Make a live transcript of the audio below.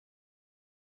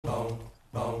Welcome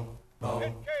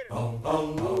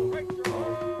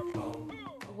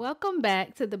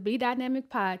back to the Be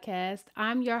Dynamic podcast.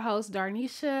 I'm your host,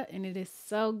 Darnisha, and it is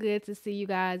so good to see you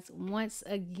guys once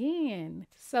again.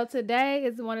 So, today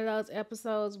is one of those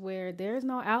episodes where there's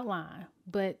no outline,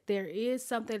 but there is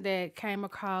something that came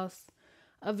across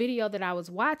a video that I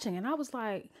was watching, and I was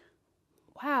like,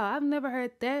 wow, I've never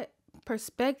heard that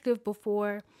perspective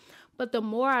before. But the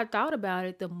more I thought about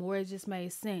it, the more it just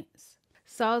made sense.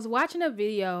 So, I was watching a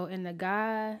video, and the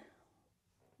guy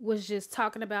was just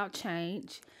talking about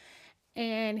change.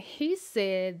 And he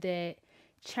said that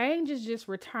change is just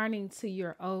returning to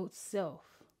your old self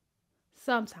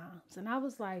sometimes. And I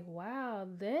was like, wow,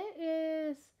 that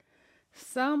is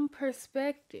some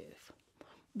perspective.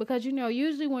 Because,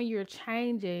 usually when you're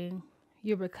changing,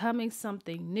 you're becoming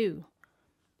something new.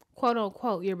 Quote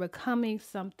unquote, you're becoming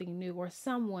something new or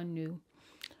someone new.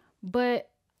 But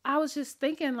I was just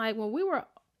thinking, like, when we were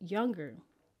younger,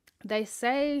 they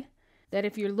say that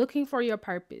if you're looking for your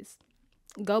purpose,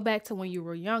 go back to when you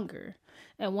were younger.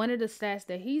 And one of the stats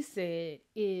that he said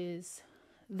is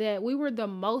that we were the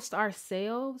most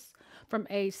ourselves from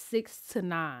age 6 to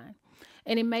 9.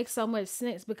 And it makes so much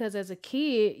sense because as a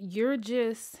kid, you're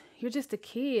just a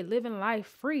kid living life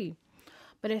free.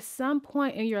 But at some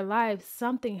point in your life,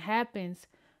 something happens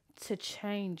to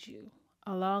change you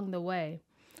along the way.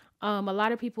 A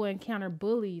lot of people encounter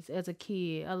bullies as a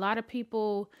kid. A lot of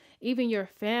people, even your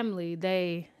family,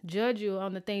 they judge you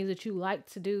on the things that you like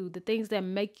to do, the things that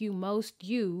make you most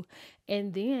you.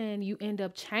 And then you end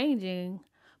up changing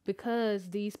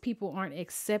because these people aren't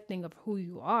accepting of who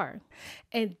you are.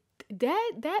 And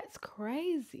that's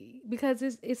crazy because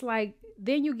it's like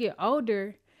then you get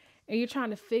older and you're trying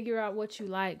to figure out what you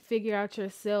like, figure out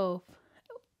yourself.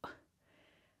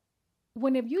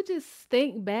 When if you just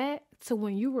think back to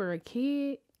when you were a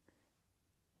kid,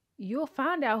 you'll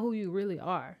find out who you really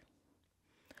are.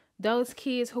 Those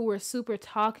kids who were super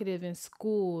talkative in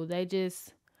school, they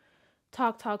just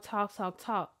talk, talk, talk, talk,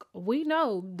 talk. We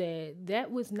know that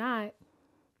that was not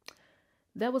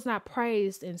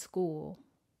praised in school.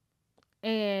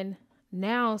 And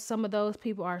now some of those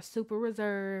people are super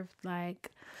reserved,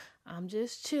 like, I'm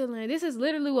just chilling. This is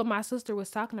literally what my sister was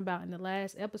talking about in the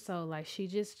last episode. Like, she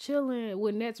just chilling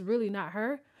when that's really not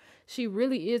her. She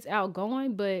really is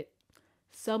outgoing, but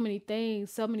so many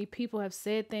things, so many people have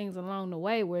said things along the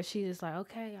way where she's just like,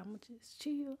 okay, I'm gonna just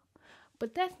chill.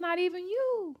 But that's not even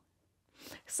you.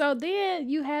 So then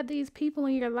you have these people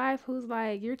in your life who's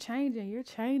like, you're changing,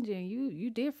 you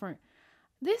different.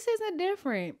 This isn't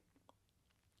different.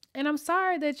 And I'm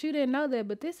sorry that you didn't know that,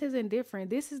 but this isn't different.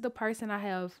 This is the person I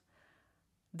have.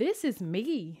 This is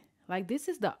me. Like, this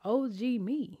is the OG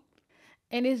me.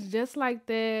 And it's just like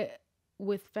that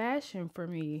with fashion for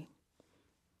me.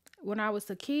 When I was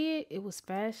a kid, it was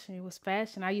fashion. It was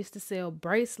fashion. I used to sell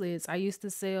bracelets. I used to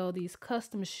sell these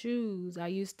custom shoes. I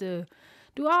used to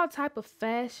do all type of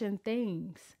fashion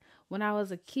things when I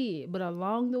was a kid. But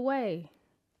along the way,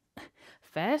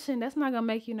 fashion, that's not going to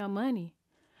make you no money.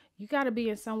 You got to be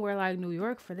in somewhere like New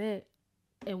York for that.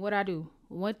 And what I do,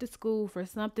 went to school for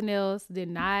something else, did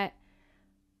not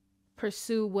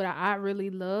pursue what I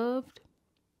really loved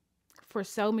for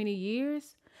so many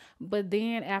years. But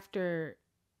then after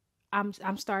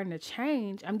I'm starting to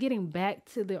change, I'm getting back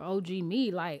to the OG me.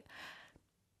 Like,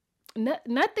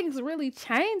 nothing's really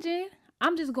changing.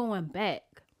 I'm just going back.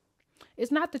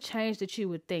 It's not the change that you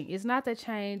would think. It's not the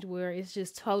change where it's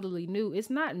just totally new. It's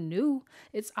not new.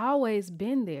 It's always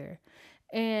been there.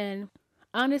 And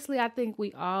honestly, I think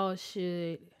we all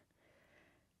should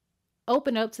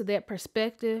open up to that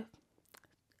perspective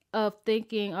of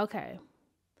thinking, okay,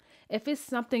 if it's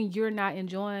something you're not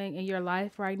enjoying in your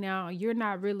life right now, you're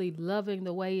not really loving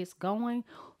the way it's going,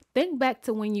 think back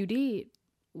to when you did.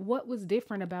 What was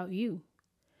different about you?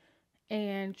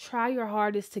 And try your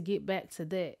hardest to get back to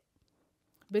that.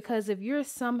 Because if you're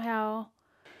somehow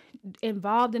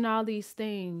involved in all these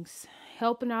things,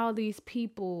 helping all these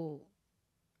people,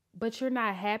 but you're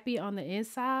not happy on the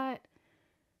inside,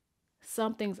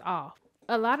 something's off.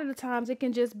 A lot of the times it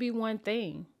can just be one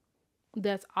thing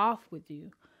that's off with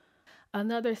you.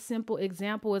 Another simple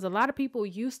example is a lot of people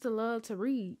used to love to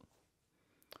read,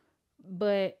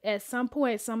 but at some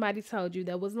point somebody told you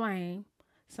that was lame.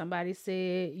 Somebody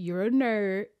said you're a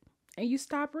nerd and you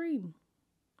stop reading.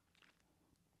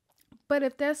 But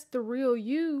if that's the real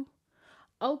you,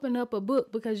 open up a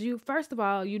book because first of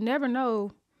all, you never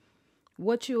know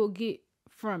what you'll get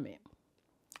from it.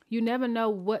 You never know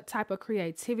what type of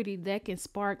creativity that can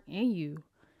spark in you.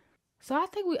 So I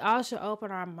think we all should open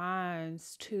our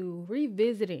minds to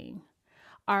revisiting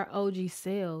our OG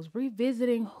selves,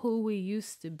 revisiting who we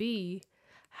used to be,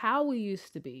 how we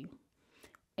used to be.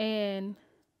 And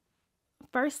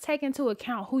first, take into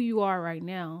account who you are right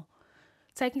now.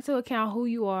 Take into account who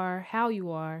you are, how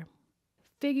you are.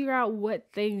 Figure out what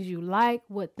things you like,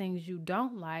 what things you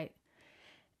don't like,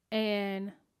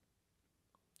 and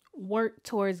work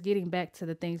towards getting back to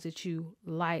the things that you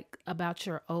like about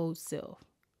your old self.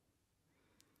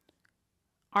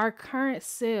 Our current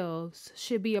selves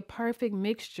should be a perfect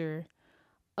mixture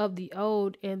of the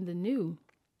old and the new.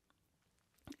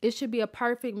 It should be a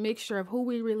perfect mixture of who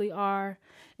we really are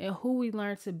and who we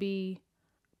learn to be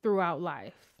throughout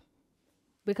life.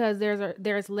 Because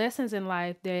there's lessons in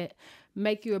life that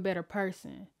make you a better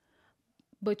person.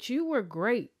 But you were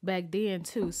great back then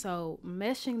too. So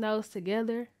meshing those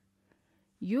together,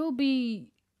 you'll be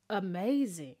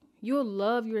amazing. You'll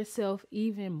love yourself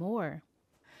even more.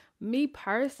 Me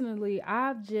personally,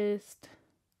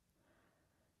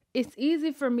 it's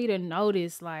easy for me to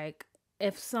notice like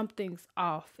if something's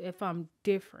off, if I'm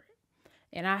different.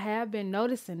 And I have been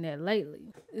noticing that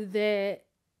lately, that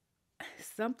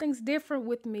something's different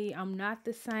with me. I'm not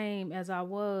the same as I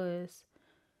was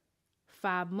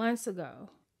 5 months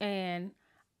ago. And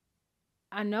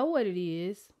I know what it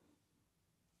is.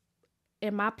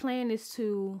 And my plan is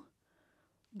to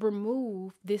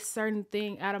remove this certain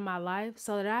thing out of my life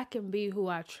so that I can be who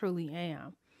I truly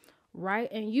am.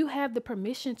 Right? And you have the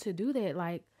permission to do that.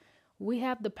 Like, we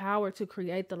have the power to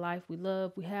create the life we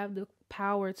love. We have the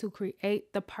power to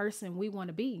create the person we want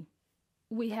to be.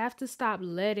 We have to stop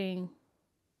letting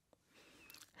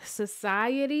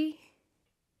society,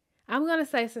 I'm going to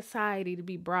say society to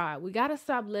be broad. We got to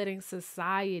stop letting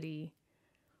society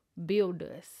build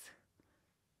us.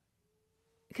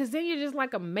 Because then you're just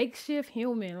like a makeshift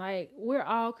human. Like, we're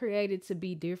all created to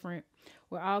be different.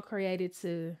 We're all created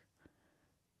to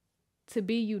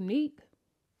be unique.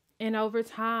 And over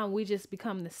time, we just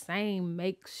become the same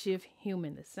makeshift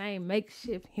human.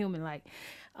 Like,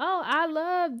 oh, I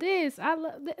love this. I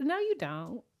love that. No, you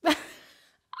don't.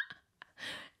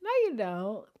 No, you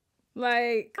don't.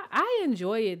 Like, I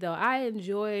enjoy it though. I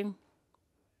enjoy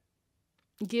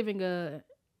giving a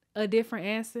different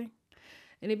answer.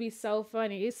 And it'd be so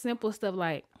funny. It's simple stuff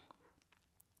like,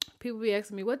 people be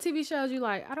asking me, what TV shows you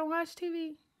like? I don't watch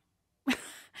TV.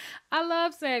 I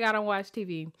love saying I don't watch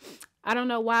TV. I don't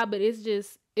know why, but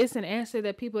it's an answer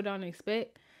that people don't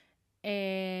expect.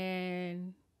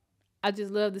 And I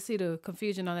just love to see the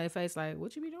confusion on their face. Like,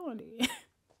 what you be doing?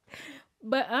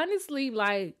 But honestly,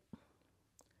 like,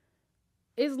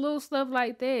 it's little stuff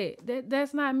like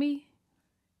that's not me.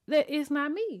 That it's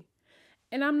not me.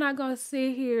 And I'm not going to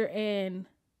sit here and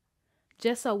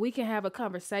just so we can have a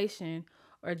conversation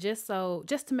or just to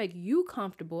make you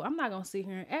comfortable, I'm not going to sit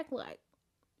here and act like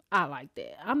I like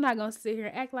that. I'm not going to sit here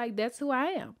and act like that's who I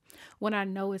am when I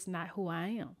know it's not who I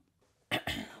am.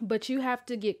 But you have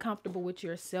to get comfortable with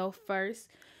yourself first.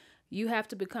 You have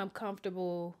to become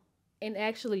comfortable and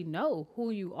actually know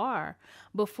who you are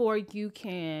before you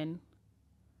can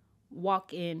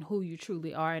walk in who you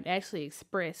truly are and actually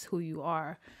express who you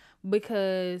are.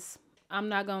 Because I'm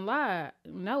not gonna lie,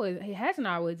 no, it hasn't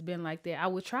always been like that. I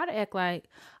would try to act like,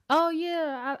 oh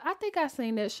yeah, I think I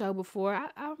seen that show before.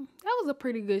 That was a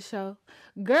pretty good show.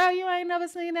 Girl, you ain't never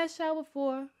seen that show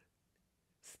before.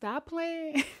 Stop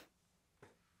playing.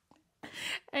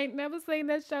 Ain't never seen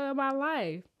that show in my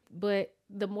life. But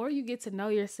the more you get to know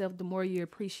yourself, the more you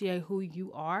appreciate who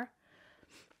you are.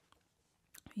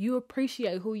 You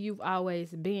appreciate who you've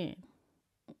always been.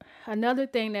 Another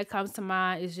thing that comes to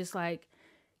mind is just like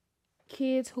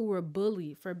kids who were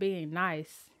bullied for being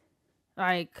nice.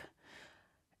 Like,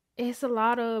 it's a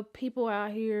lot of people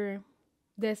out here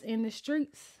that's in the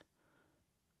streets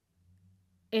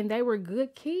and they were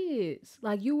good kids.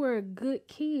 Like, you were a good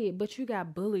kid, but you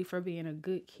got bullied for being a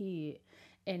good kid.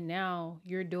 And now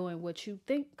you're doing what you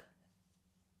think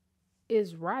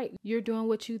is right. You're doing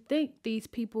what you think these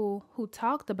people who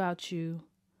talked about you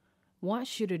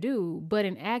wants you to do. But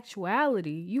in actuality,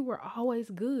 you were always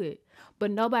good.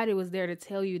 But nobody was there to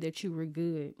tell you that you were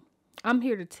good. I'm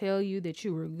here to tell you that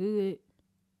you were good.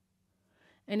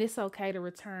 And it's okay to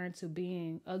return to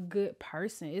being a good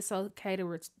person. It's okay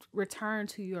to return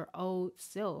to your old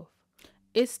self.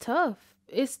 It's tough.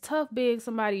 It's tough being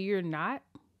somebody you're not.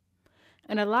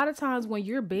 And a lot of times when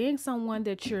you're being someone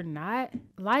that you're not,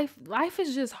 life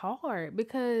is just hard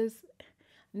because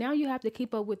now you have to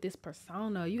keep up with this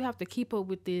persona. You have to keep up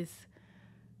with this.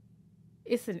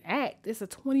 It's an act. It's a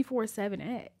 24/7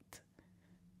 act.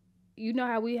 You know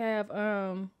how we have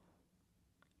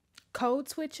code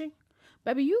switching?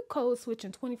 Baby, you code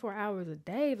switching 24 hours a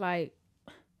day. Like,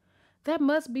 that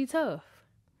must be tough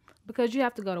because you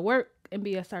have to go to work and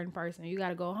be a certain person. You got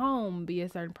to go home and be a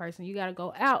certain person. You got to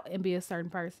go out and be a certain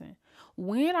person.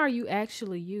 When are you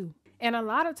actually you? And a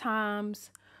lot of times,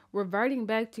 reverting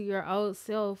back to your old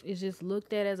self is just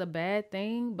looked at as a bad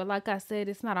thing. But like I said,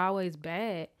 it's not always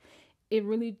bad. It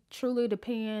really truly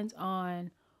depends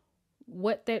on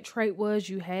what that trait was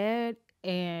you had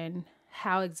and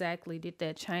how exactly did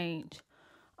that change.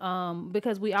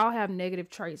 Because we all have negative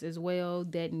traits as well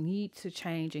that need to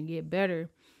change and get better.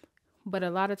 But a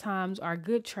lot of times our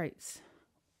good traits,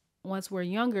 once we're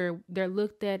younger, they're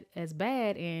looked at as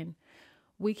bad, and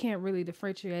we can't really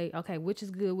differentiate, okay, which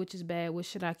is good, which is bad, what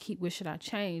should I keep, what should I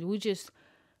change? We just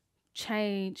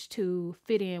change to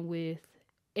fit in with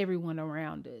everyone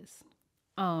around us.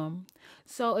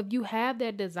 So if you have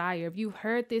that desire, if you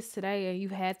heard this today and you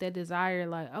had that desire,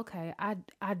 like, okay,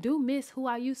 I do miss who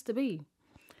I used to be.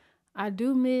 I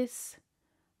do miss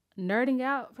nerding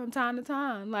out from time to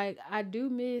time. Like, I do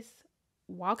miss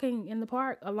walking in the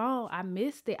park alone. I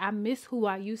missed it. I miss who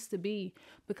I used to be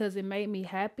because it made me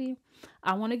happy.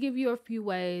 I want to give you a few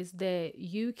ways that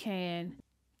you can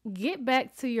get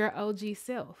back to your OG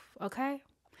self. Okay.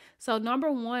 So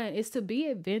number one is to be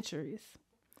adventurous.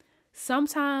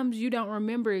 Sometimes you don't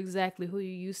remember exactly who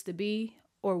you used to be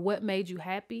or what made you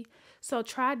happy. So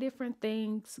try different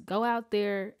things. Go out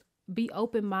there. Be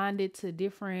open-minded to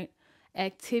different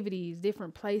activities,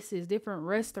 different places, different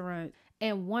restaurants.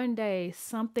 And one day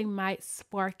something might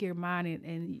spark your mind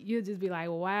and you'll just be like,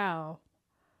 wow,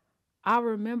 I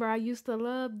remember I used to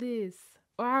love this.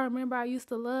 Or I remember I used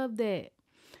to love that.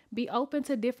 Be open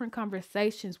to different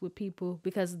conversations with people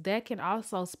because that can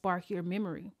also spark your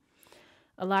memory.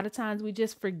 A lot of times we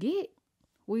just forget.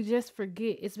 We just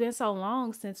forget. It's been so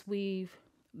long since we've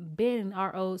been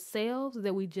our old selves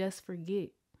that we just forget.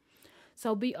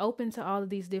 So be open to all of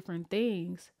these different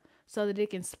things so that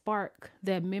it can spark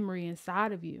that memory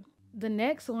inside of you. The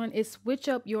next one is switch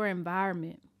up your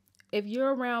environment. If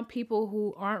you're around people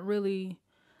who aren't really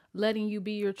letting you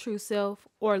be your true self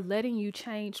or letting you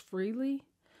change freely,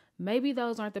 maybe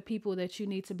those aren't the people that you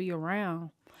need to be around.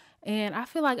 And I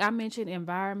feel like I mentioned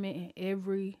environment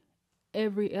in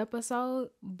every episode,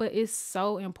 but it's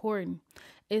so important.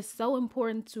 It's so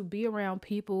important to be around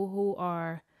people who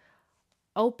are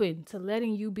open to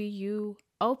letting you be you,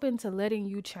 open to letting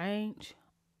you change,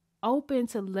 open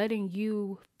to letting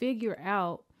you figure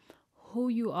out who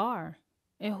you are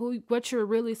and what you're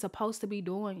really supposed to be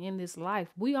doing in this life.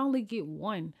 We only get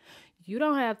one. You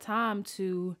don't have time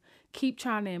to keep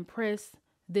trying to impress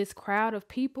this crowd of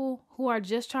people who are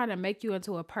just trying to make you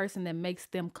into a person that makes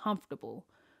them comfortable.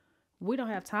 We don't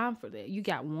have time for that. You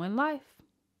got one life.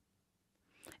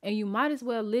 And you might as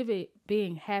well live it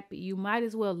being happy. You might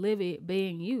as well live it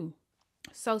being you.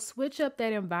 So switch up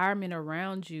that environment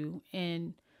around you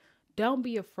and don't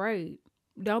be afraid.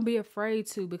 Don't be afraid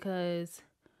to, because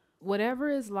whatever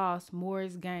is lost, more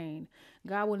is gained.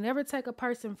 God will never take a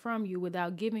person from you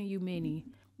without giving you many,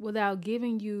 without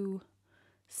giving you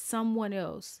someone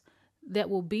else that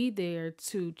will be there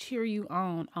to cheer you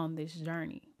on this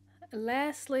journey.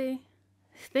 Lastly,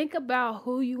 think about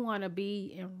who you want to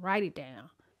be and write it down.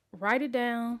 Write it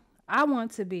down. I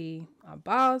want to be a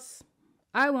boss.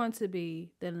 I want to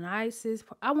be the nicest.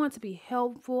 I want to be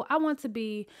helpful. I want to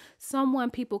be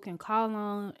someone people can call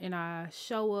on and I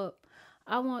show up.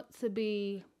 I want to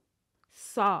be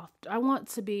soft. I want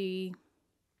to be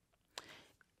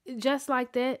just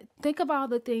like that. Think of all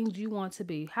the things you want to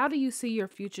be. How do you see your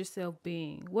future self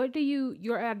being?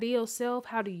 Your ideal self,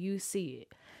 how do you see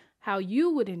it? How you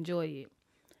would enjoy it?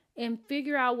 And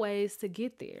figure out ways to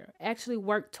get there. Actually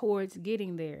work towards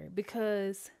getting there,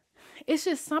 because it's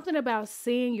just something about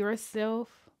seeing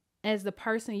yourself as the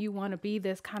person you want to be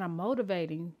that's kind of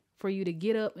motivating for you to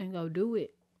get up and go do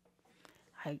it.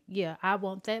 Like, yeah, I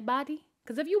want that body.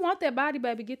 Because if you want that body,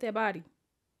 baby, get that body.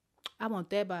 I want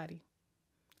that body.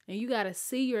 And you got to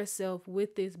see yourself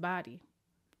with this body.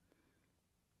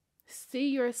 See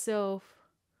yourself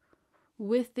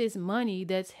with this money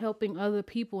that's helping other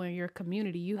people in your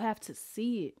community. You have to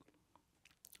see it.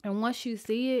 And once you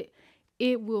see it,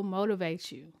 it will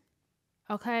motivate you.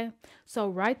 Okay? So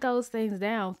write those things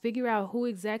down. Figure out who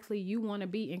exactly you want to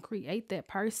be and create that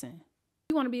person.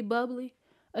 If you want to be bubbly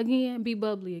again, be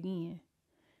bubbly again.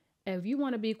 If you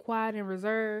want to be quiet and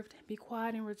reserved, be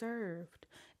quiet and reserved.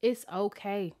 It's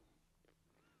okay.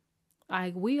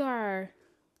 Like, we're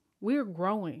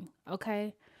growing,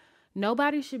 okay?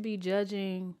 Nobody should be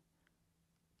judging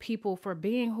people for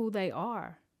being who they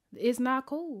are. It's not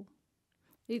cool.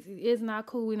 It's not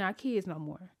cool. We're not kids no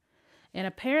more. And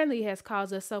apparently it has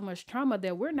caused us so much trauma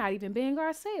that we're not even being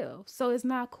ourselves. So it's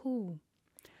not cool.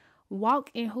 Walk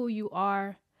in who you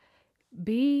are.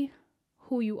 Be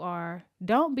who you are.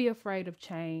 Don't be afraid of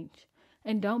change.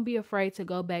 And don't be afraid to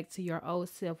go back to your old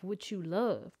self, which you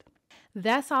loved.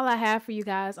 That's all I have for you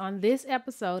guys on this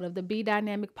episode of the Be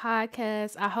Dynamic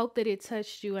podcast. I hope that it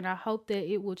touched you and I hope that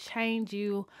it will change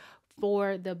you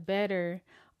for the better.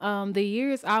 The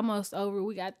year is almost over.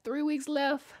 We got 3 weeks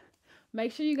left.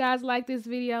 Make sure you guys like this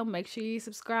video. Make sure you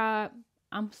subscribe.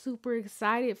 I'm super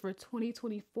excited for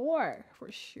 2024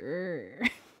 for sure.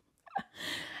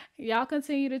 Y'all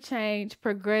continue to change,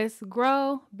 progress,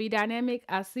 grow, be dynamic.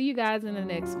 I'll see you guys in the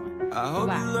next one. I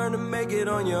hope you learn to make it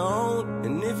on your own.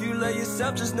 And if you let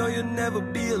yourself, just know you'll never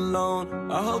be alone.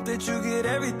 I hope that you get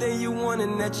everything you want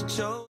and that you chose.